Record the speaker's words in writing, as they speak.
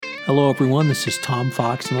Hello, everyone. This is Tom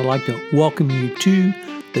Fox, and I'd like to welcome you to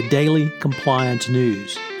the Daily Compliance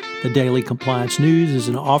News. The Daily Compliance News is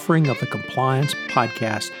an offering of the Compliance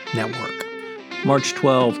Podcast Network. March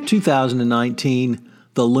 12, 2019,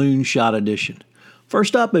 the Loon Shot Edition.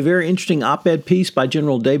 First up, a very interesting op-ed piece by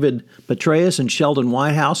General David Petraeus and Sheldon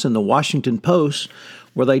Whitehouse in the Washington Post,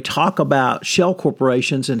 where they talk about shell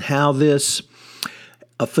corporations and how this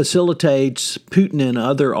facilitates Putin and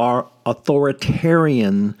other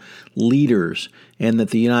authoritarian leaders, and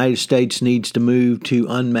that the United States needs to move to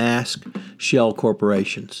unmask shell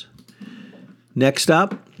corporations. Next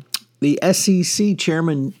up, the SEC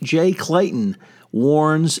Chairman Jay Clayton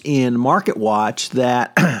warns in MarketWatch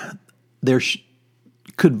that there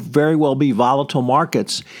could very well be volatile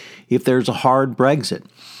markets if there's a hard Brexit.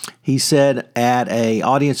 He said at an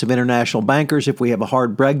audience of international bankers, if we have a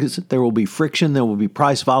hard Brexit, there will be friction, there will be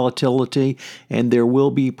price volatility, and there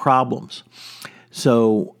will be problems.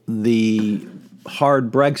 So the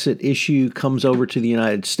hard Brexit issue comes over to the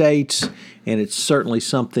United States, and it's certainly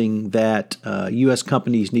something that U.S.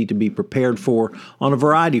 companies need to be prepared for on a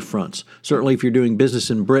variety of fronts. Certainly if you're doing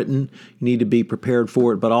business in Britain, you need to be prepared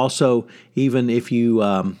for it, but also even if you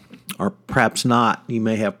are perhaps not, you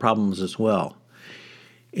may have problems as well.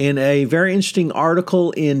 In a very interesting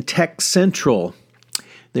article in Tech Central,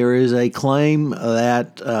 there is a claim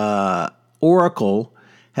that Oracle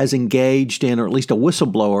has engaged in, or at least a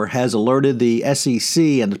whistleblower has alerted the SEC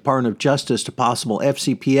and the Department of Justice to possible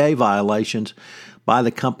FCPA violations by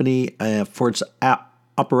the company for its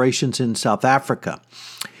operations in South Africa.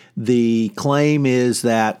 The claim is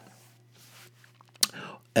that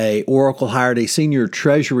Oracle hired a senior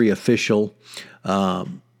Treasury official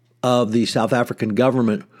of the South African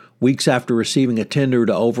government weeks after receiving a tender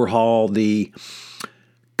to overhaul the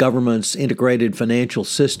government's integrated financial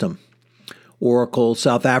system. Oracle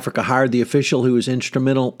South Africa hired the official who was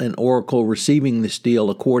instrumental in Oracle receiving this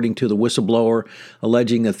deal, according to the whistleblower,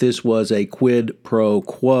 alleging that this was a quid pro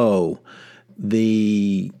quo.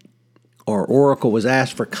 Oracle was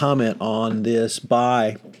asked for comment on this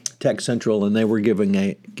by Tech Central, and they were given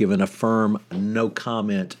a firm no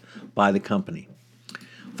comment by the company.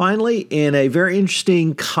 Finally, in a very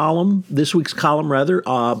interesting column, this week's column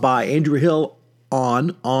by Andrew Hill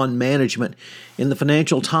on management in the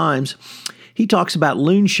Financial Times, he talks about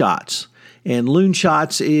loon shots. And loon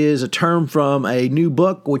shots is a term from a new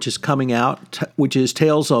book which is coming out, which is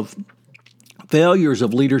Tales of Failures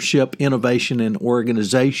of Leadership, Innovation, and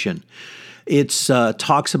Organization. It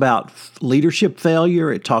talks about leadership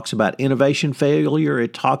failure, it talks about innovation failure,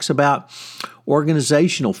 it talks about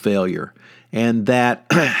organizational failure, and that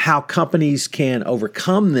how companies can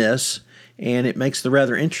overcome this. And it makes the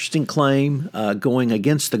rather interesting claim, going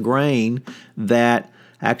against the grain, that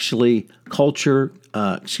actually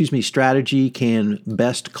strategy can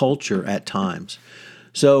best culture at times.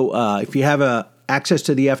 So if you have access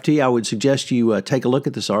to the FT, I would suggest you take a look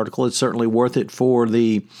at this article. It's certainly worth it for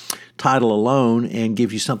the title alone and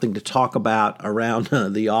gives you something to talk about around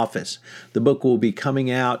the office. The book will be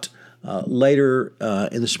coming out later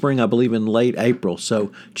in the spring, I believe in late April.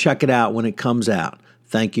 So check it out when it comes out.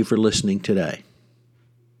 Thank you for listening today.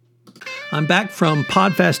 I'm back from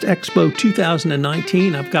PodFest Expo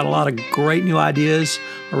 2019. I've got a lot of great new ideas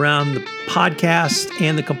around the podcast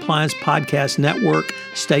and the Compliance Podcast Network.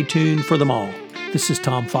 Stay tuned for them all. This is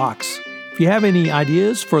Tom Fox. If you have any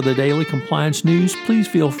ideas for the Daily Compliance News, please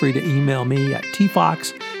feel free to email me at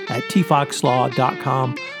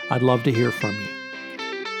tfox@tfoxlaw.com. I'd love to hear from you.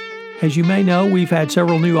 As you may know, we've had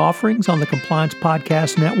several new offerings on the Compliance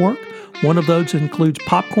Podcast Network. One of those includes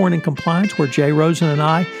Popcorn and Compliance, where Jay Rosen and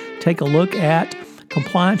I take a look at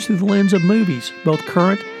compliance through the lens of movies, both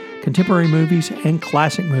current, contemporary movies, and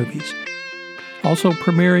classic movies. Also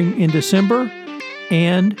premiering in December.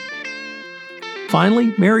 And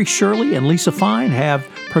finally, Mary Shirley and Lisa Fine have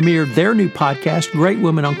premiered their new podcast, Great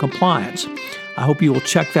Women on Compliance. I hope you will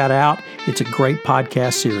check that out. It's a great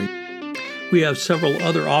podcast series. We have several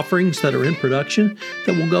other offerings that are in production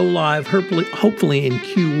that will go live hopefully in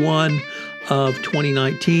Q1 of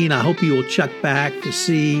 2019. I hope you will check back to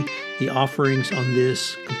see the offerings on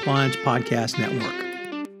this Compliance Podcast Network.